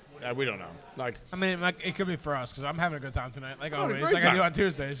shit that we don't know. Like, I mean, like, it could be for us because I'm having a good time tonight, like having a always, great like I do time. on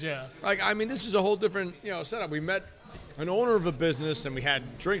Tuesdays. Yeah. like I mean, this is a whole different setup. We met an owner of a business, and we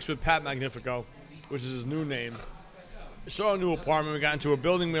had drinks with PAT Magnifico, which is his new name. Saw a new apartment. We got into a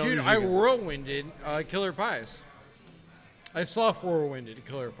building. We don't Dude, usually I get. whirlwinded Killer Pies. I soft whirlwinded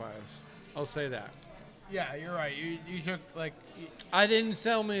Killer Pies. I'll say that. Yeah, you're right. You took like I didn't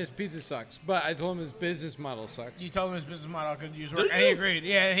tell him his pizza sucks, but I told him his business model sucks. you told him his business model could use work, Did and he you? agreed.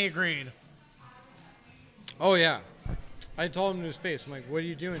 Yeah, and he agreed. Oh yeah, I told him to his face. I'm like, "What are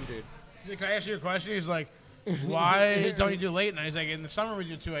you doing, dude?" He's like, can I ask you a question? He's like, why don't you do late night? He's like, in the summer we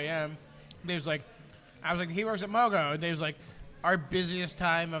do 2 a.m. Dave's like, I was like, he works at Mogo. And Dave's like, our busiest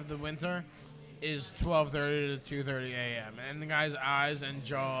time of the winter is 12:30 to 2:30 a.m. And the guy's eyes and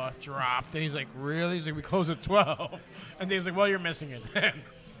jaw dropped. And he's like, really? He's like, we close at 12. And Dave's like, well, you're missing it then.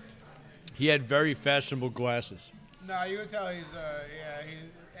 He had very fashionable glasses. No, you can tell he's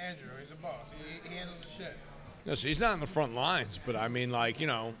Andrew. He's a boss. He handles the shit. No, so he's not in the front lines, but I mean, like,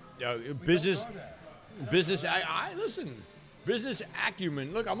 business. Don't know that. Business. I listen. Business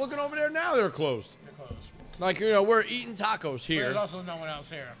acumen. Look, I'm looking over there now. They're closed. They're closed. Like, we're eating tacos But here. there's also no one else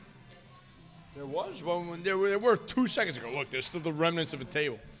here. There was when there were 2 seconds ago. Look, there's still the remnants of a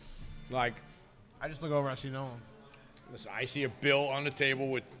table. Like, I just look over, I see no one. listen, I see a bill on the table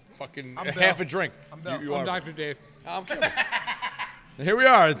with fucking I'm half Bill. a drink. I'm Bill. You I'm are. Dr. Dave. I'm kidding. Here we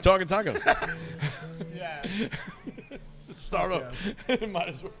are talking tacos. Yeah. Start up. Might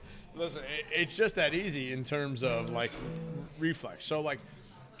as well. Listen, it's just that easy in terms of like reflex. So, like,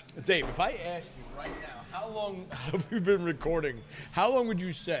 Dave, if I ask you right now, how long have we been recording? How long would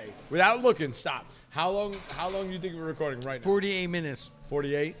you say, without looking, stop? How long do you think we're recording right now? 48 minutes.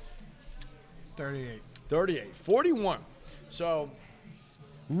 48, 38. 38, 41. So,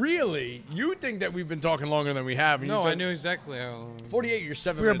 really, you think that we've been talking longer than we have? And No, you I think- knew exactly how long. 48. You're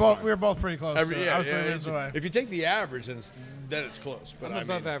 7 We were minutes. both behind. we were both pretty close. Every- so yeah, I was 3 yeah, minutes away. If you take the average, then it's close. But I'm I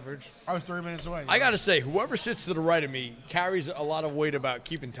above mean, average. I was 3 minutes away. I gotta say, whoever sits to the right of me carries a lot of weight about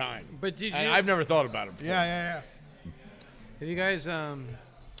keeping time. But did And you- I've never thought about it before. Yeah. Have you guys, have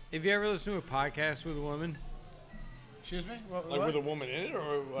you ever listened to a podcast with a woman? Excuse me? What? Like with a woman in it,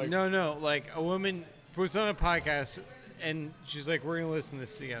 or like No, like a woman puts on a podcast and she's like, we're going to listen to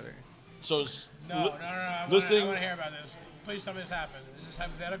this together. so. It's No. I want to listening. hear about this. Please tell me this happened. Is this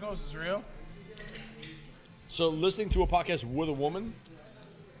hypothetical? Is this real? So listening to a podcast with a woman.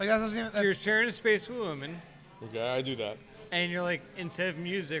 Like that doesn't even. You're sharing a space with a woman Okay, I do that. and you're like, instead of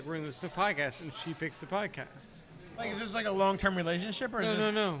music, we're going to listen to podcasts, and she picks the podcast. Like, is this like a long-term relationship or is No,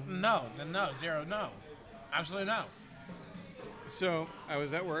 this? no. No. Then no. Zero. No. Absolutely no. So I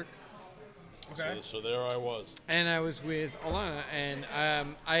was at work. Okay. So there I was. And I was with Alana, and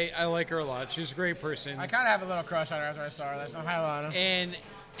I like her a lot. She's a great person. I kind of have a little crush on her after I saw her. That's not hi, Lana.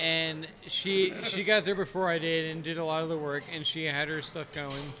 And she got there before I did and did a lot of the work, and she had her stuff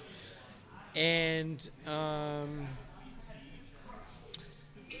going. And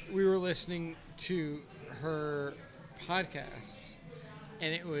we were listening to her podcast,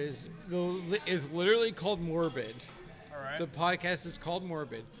 and it was literally called Morbid. All right. The podcast is called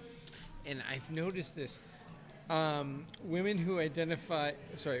Morbid, and I've noticed this. People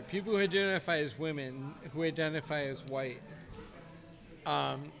who identify as women who identify as white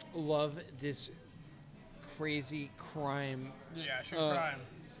love this crazy crime Yeah. True crime.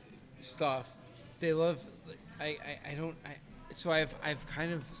 stuff. They love. So I've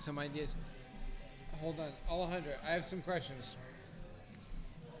kind of some ideas. Hold on, Alejandro. I have some questions.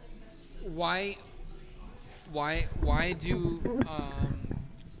 Why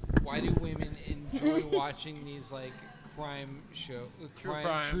do women enjoy watching these like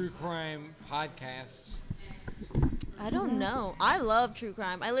true crime podcasts? I don't know. I love true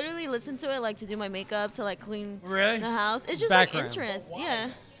crime. I literally listen to it like to do my makeup, to like clean Really? the house. It's just Background. like interest. Yeah.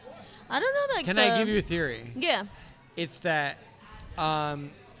 I don't know like Can I give you a theory? Yeah. It's that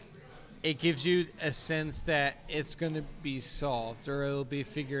it gives you a sense that it's going to be solved or it'll be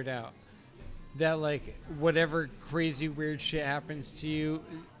figured out. That like whatever crazy weird shit happens to you,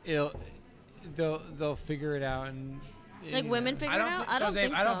 they'll figure it out and Like women figure it out? I don't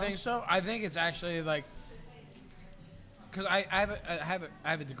think so. I don't think so. I think it's actually like because I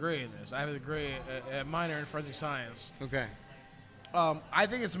have a degree in this. I have a degree, a minor in forensic science. Okay. I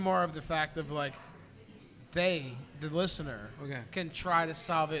think it's more of the fact of like the listener, Okay. can try to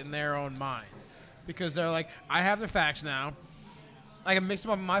solve it in their own mind because they're like, I have the facts now. I can mix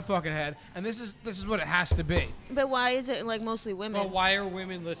them up in my fucking head, and this is what it has to be. But why is it like mostly women? But why are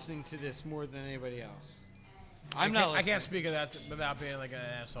women listening to this more than anybody else? I can't speak of that without being like an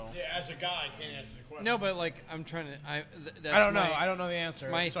asshole. Yeah, as a guy, I can't answer the question. No, but like I'm trying to. That's I don't know. I don't know the answer.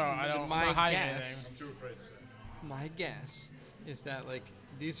 My, Sorry, I don't. my I'm not hiding guess, anything. I'm too afraid to say. My guess is that like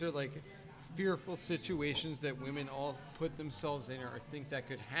these are like fearful situations that women all put themselves in or think that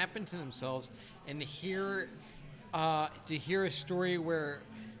could happen to themselves, and to hear a story where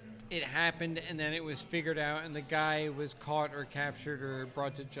it happened and then it was figured out and the guy was caught or captured or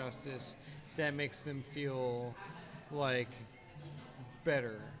brought to justice, that makes them feel like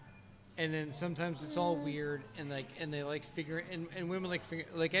better. And then sometimes it's all weird and they like figure and women like figure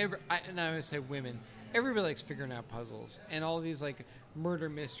like I would say women, everybody likes figuring out puzzles and all these like murder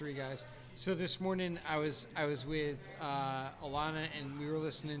mystery guys. So this morning I was with Alana and we were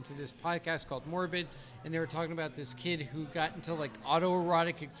listening to this podcast called Morbid, and they were talking about this kid who got into like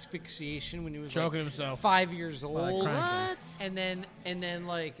autoerotic asphyxiation when he was Choking like himself. 5 years old. What? And then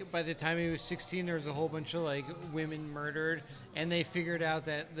like by the time he was 16, there was a whole bunch of like women murdered, and they figured out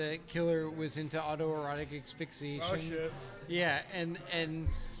that the killer was into autoerotic asphyxiation. Oh shit. Yeah, and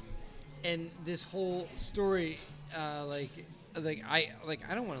this whole story, I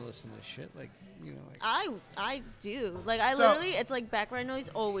don't want to listen to this shit. Like, you know, like I do. Like, I So- literally, it's like background noise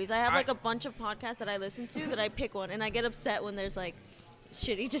always. I have like a bunch of podcasts that I listen to that I pick one, and I get upset when there's like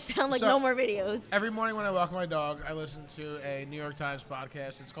shitty to sound like So- no more videos. Every morning when I walk my dog, I listen to a New York Times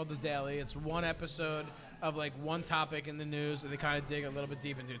podcast. It's called The Daily. It's one episode of like one topic in the news that they kind of dig a little bit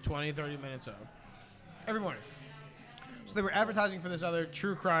deep into, 20, 30 minutes of. Every morning. So they were advertising for this other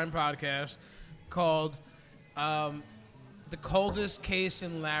true crime podcast called The Coldest Case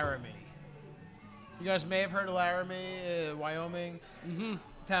in Laramie. You guys may have heard of Laramie, Wyoming. Mm-hmm.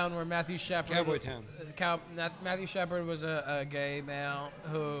 Town where Matthew Shepard... Cowboy town. Matthew Shepard was a gay male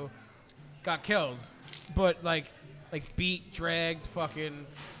who got killed. But, like beat, dragged, fucking...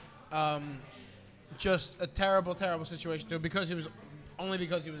 just a terrible, terrible situation too, because he was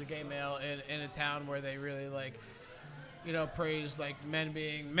a gay male in a town where they really, like, you know, praised, like, men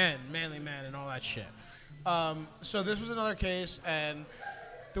being men, manly men, and all that shit. So this was another case, and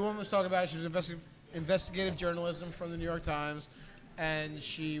the woman was talking about it. She was investigative journalism from the New York Times, and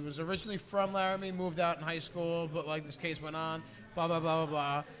she was originally from Laramie, moved out in high school, but, like, this case went on, blah, blah, blah, blah,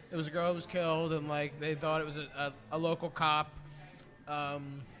 blah. It was a girl who was killed, and, like, they thought it was a local cop.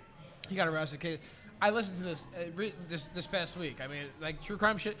 He got arrested. I listened to this past week. I mean, like, true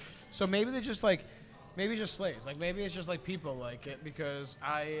crime shit. So maybe they're just, like, maybe it's just slaves. Like, maybe it's just, like, people like it, because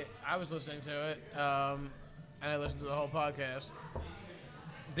I was listening to it, and I listened to the whole podcast.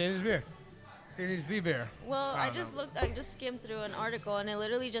 Danny's beer. Danny's the beer. Well, I just skimmed through an article, and it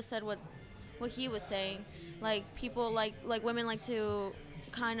literally just said what he was saying. Like, people like women like to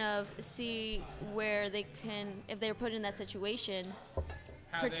kind of see where they can, if they're put in that situation,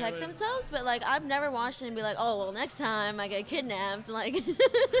 protect themselves. But, like, I've never watched it and be like, oh, well, next time I get kidnapped, like.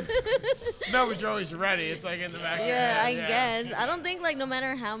 No, but you're always ready. It's like in the back of your Yeah, head. I guess. I don't think, like, no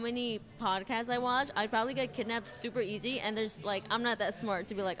matter how many podcasts I watch, I'd probably get kidnapped super easy. And there's, like, I'm not that smart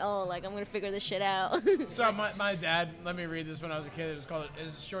to be like, oh, like, I'm going to figure this shit out. So my dad let me read this when I was a kid. It's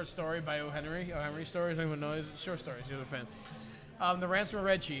a short story by O. Henry. O. Henry stories. Anyone knows? Short stories. He was a fan. The Ransomware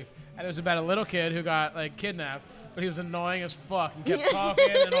Red Chief, and it was about a little kid who got, like, kidnapped, but he was annoying as fuck and kept talking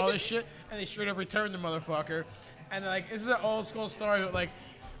and all this shit, and they straight up returned the motherfucker. And, like, this is an old school story, but, like,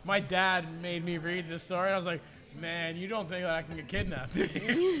 my dad made me read this story, and I was like, man, you don't think that I can get kidnapped, do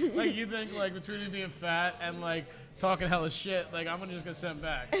you? Like, you think, like, between me being fat and, like, talking hella shit, like, I'm gonna just get sent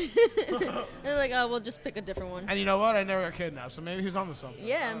back. They're like, oh, we'll just pick a different one. And you know what? I never got kidnapped, so maybe he was onto something.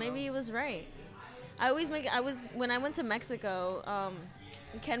 Yeah, maybe he was right. When I went to Mexico,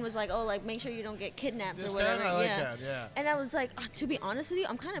 Ken was like, oh, like, make sure you don't get kidnapped This or whatever. Ken? I like Ken, yeah. And I was like, to be honest with you,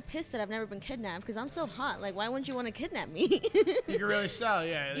 I'm kind of pissed that I've never been kidnapped because I'm so hot. Like, why wouldn't you want to kidnap me? You can really sell,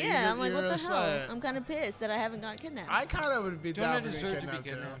 yeah. Yeah, I'm like, what really the hell? I'm kind of pissed that I haven't got kidnapped. I kind of would be don't down I for being deserve to be kidnapped,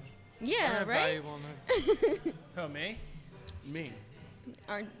 too. kidnapped? Yeah, I'm right? valuable enough. Who, me? Me.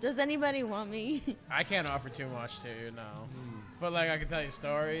 Or does anybody want me? I can't offer too much to you, no. But, like, I can tell you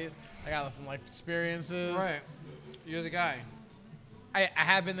stories. I got some life experiences. Right. You're the guy. I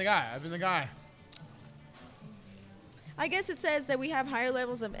have been the guy. I've been the guy. I guess it says that we have higher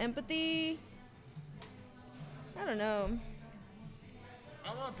levels of empathy. I don't know.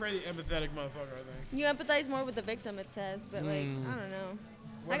 I'm a pretty empathetic motherfucker, I think. You empathize more with the victim, it says, but, like, I don't know.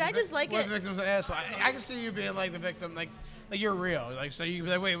 What Like, I just like what it. if the victim's an asshole? I can see you being, like, the victim, like you're real. Like, so you can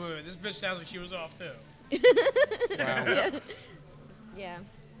be like, wait, this bitch sounds like she was off, too. Yeah.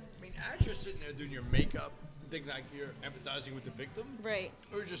 I mean, as you're sitting there doing your makeup, think like you're empathizing with the victim, Right.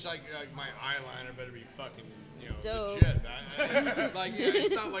 or just like my eyeliner better be fucking Dope. legit. Like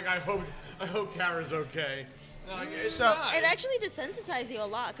it's not like I hope Kara's okay. Like, it's So- not. It actually desensitizes you a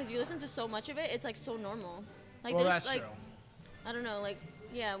lot because you listen to so much of it. It's like so normal. Like Well, there's that's like true. I don't know, like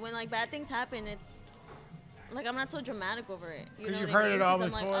yeah, when like bad things happen, it's like I'm not so dramatic over it. You know Because you've what I heard mean? it all 'Cause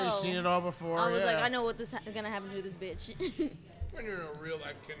I'm before, like, you've oh. seen it all before. I was like, yeah. I know what this is gonna happen to this bitch. When you're in a real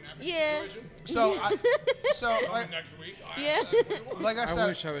like kidnapping Yeah. situation. So, like, Next week. Yeah. like I I said,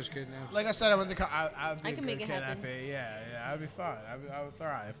 wish I was good now. like I said, I went to. I'd be I a can good make it happen. kidnapper. Yeah, I'd be fine. I would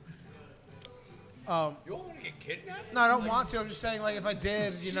thrive. You all want to get kidnapped? No, I don't want to. I'm just saying, like, if I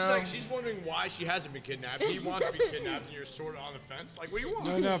did, you know. She's wondering why she hasn't been kidnapped. He wants to be kidnapped, and you're sort of on the fence. Like, what do you want?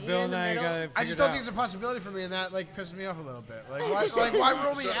 No, Bill in and the I middle. got it. I just don't think it's a possibility for me, and that like pisses me off a little bit. Like, why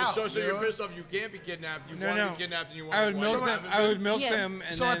rule me out? So you're dude? pissed off you can't be kidnapped. You No, want no. to be kidnapped, and you want I to would be milk white. them. I would milk Yeah. them,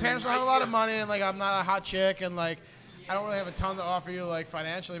 and So my then parents don't have a lot of money, and like I'm not a hot chick, and like I don't really have a ton to offer you like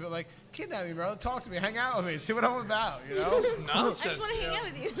financially, but like kidnap me, bro. Talk to me, hang out with me, see what I'm about, you know. I Nonsense. just want to hang out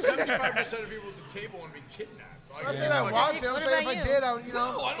with you. 75% of people at the table want to be kidnapped. Like, I'm not saying I like, want to. I'm What saying if about I you? did, I would, you No,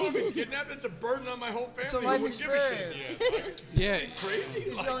 know. I don't want to be kidnapped. It's a burden on my whole family. It's a Who life would give a shit? experience. Yeah, Crazy.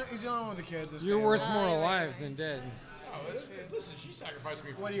 He's Like, the only one with a kid. This you're day. worth more alive than dead. oh, listen, she sacrificed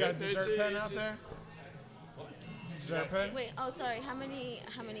me for What do you got? A kid. dessert It's- pen out there? Dessert pen? Wait, oh sorry. How many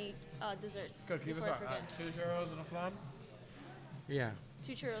desserts? Good. Keep us before I on. forget? 2 churros and a flan. Yeah.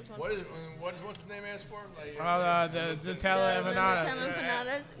 2 churros, 1. What's his name asked for? Like, The Nutella empanadas. Nutella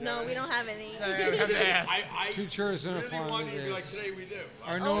empanadas? No, we don't have any. I 2 churros and a really flan. wanted you to It be like, is. today we do.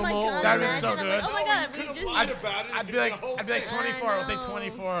 Our Oh my normal. god! That'd be imagine. so I'm like, good. oh my god, Could we have just. lied about it. I'd It be like could the whole 24. I'll take know.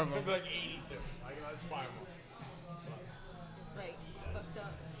 24 of It'd them. be like 82. Like, let's buy them. Right. Fucked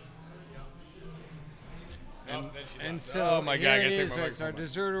up. And so oh my god, I here gotta it take is. my It's our microphone.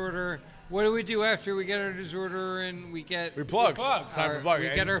 dessert order. What do we do after we get our dessert order and we get? We plug. plug. It's time our- for plug. we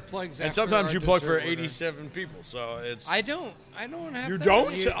get our plugs And after sometimes our you plug for dessert order. 87 people, so it's. I don't have. You that don't?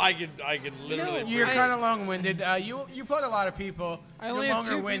 many. I could literally. No, You're I- kind of long-winded. You plug a lot of people. I You're only have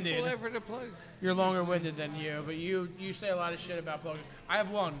 2 longer-winded. people ever to plug. You're longer-winded than you, but you say a lot of shit about plugging. I have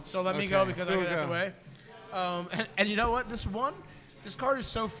one, so let me Okay, go because I go, get out go. the way. And you know what? This card is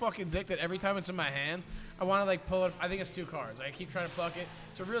so fucking thick that every time it's in my hand, I want to like pull it. I think it's 2 cards. I keep trying to pluck it.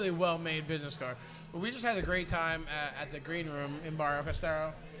 It's a really well-made business card. But we just had a great time at the green room in Barrio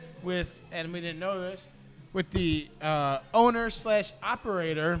Castero and we didn't know this, with the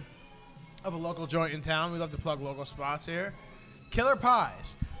owner/operator of a local joint in town. We love to plug local spots here. Killer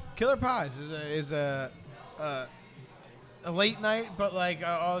Pies. Killer Pies is a late night, but like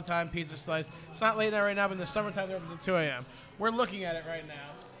all the time pizza slice. It's not late night right now, but in the summertime they're open until 2 a.m. We're looking at it right now.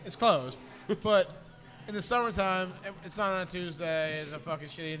 It's closed, but in the summertime, it's not on a Tuesday. It's a fucking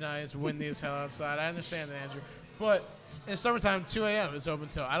shitty night. It's windy as hell outside. I understand that, Andrew. But in the summertime, 2 a.m. it's open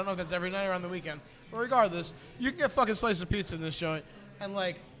till. I don't know if that's every night or on the weekends. But regardless, you can get fucking slice of pizza in this joint and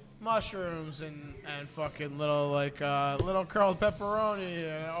like mushrooms and fucking little curled pepperoni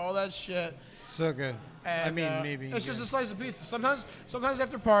and all that shit. So good. And, maybe. it's just a slice of pizza. Sometimes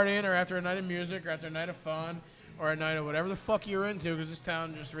after partying or after a night of music or after a night of fun or a night of whatever the fuck you're into, because this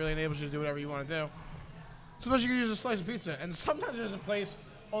town just really enables you to do whatever you want to do. Sometimes you can use a slice of pizza, and sometimes there's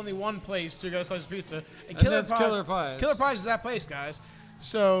only one place to get a slice of pizza. And that's Killer Pies. Killer Pies is that place, guys.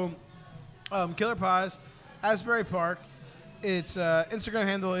 So, Killer Pies, Asbury Park. Its Instagram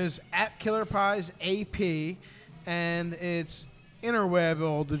handle is @KillerPiesAP, and its interweb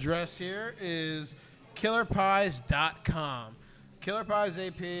old address here is KillerPies.com. Killer Pies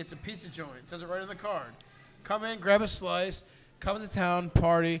AP. It's a pizza joint. It says it right on the card. Come in, grab a slice, come into town,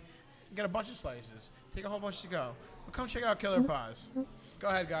 party, get a bunch of slices. Take a whole bunch to go. But come check out Killer Pies. Go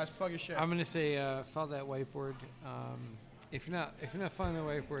ahead, guys. Plug your shit. I'm gonna say follow that whiteboard. If you're not following the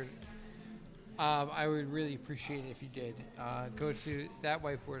whiteboard, I would really appreciate it if you did. Go to that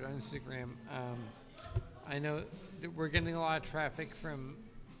whiteboard on Instagram. I know that we're getting a lot of traffic from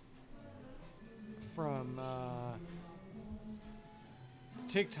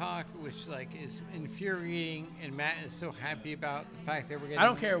TikTok, which like is infuriating, and Matt is so happy about the fact that we're getting. I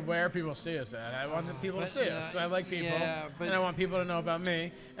don't care where people see us at. I want the people to But, see us because I like people, yeah, but- and I want people to know about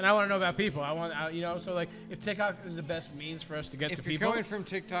me, and I want to know about people. I want, so like if TikTok is the best means for us to get to If you're people. coming from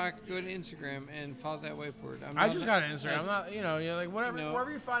TikTok, go to Instagram and follow that whiteboard. I just got an Instagram. I'm not, you're like whatever, No.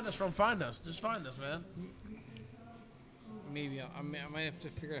 wherever you find us from, find us. Just find us, man. Maybe I might have to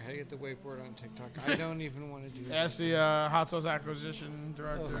figure out how to get the whiteboard on TikTok. I don't even want to do that. That's the hot sauce acquisition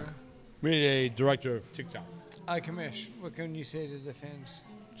director. Okay. We need a director of TikTok. Kamish, what can you say to the fans?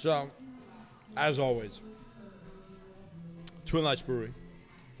 So, as always, Twin Lights Brewery,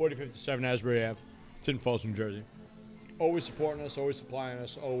 4057 Asbury Ave. Tin Falls, New Jersey. Always supporting us, always supplying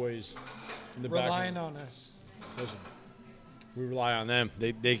us, always in the Relying background. on us. Listen, we rely on them.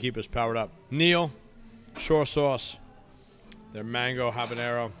 They keep us powered up. Neil, Shore Sauce, their mango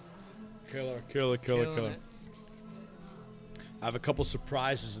habanero. Killer. Killing it. I have a couple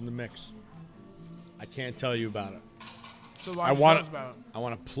surprises in the mix. I can't tell you about it. So I want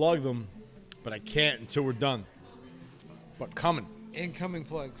to plug them, but I can't until we're done. But coming. Incoming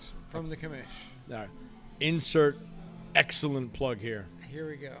plugs from the commish. All right. Insert excellent plug here. Here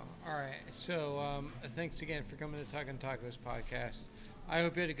we go. All right. So thanks again for coming to Talkin' Tacos podcast. I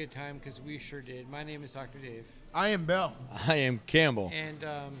hope you had a good time because we sure did. My name is Dr. Dave. I am Bill. I am Campbell. And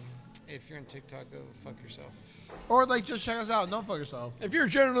if you're on TikTok, go fuck yourself. Or like just check us out. Don't fuck yourself. If you're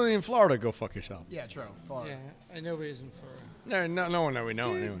generally in Florida, go fuck yourself. Yeah, true. Florida. Yeah, nobody's in Florida. No one that we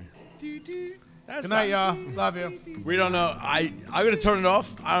know anyway. That's Good night, not- y'all. Love you. We don't know. I'm gonna turn it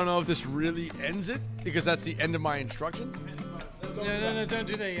off. I don't know if this really ends it because that's the end of my instructions. No, don't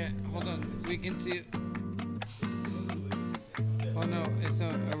do that yet. Hold on. We can see it. Oh, no, it's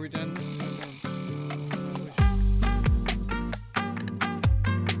not. Are we done?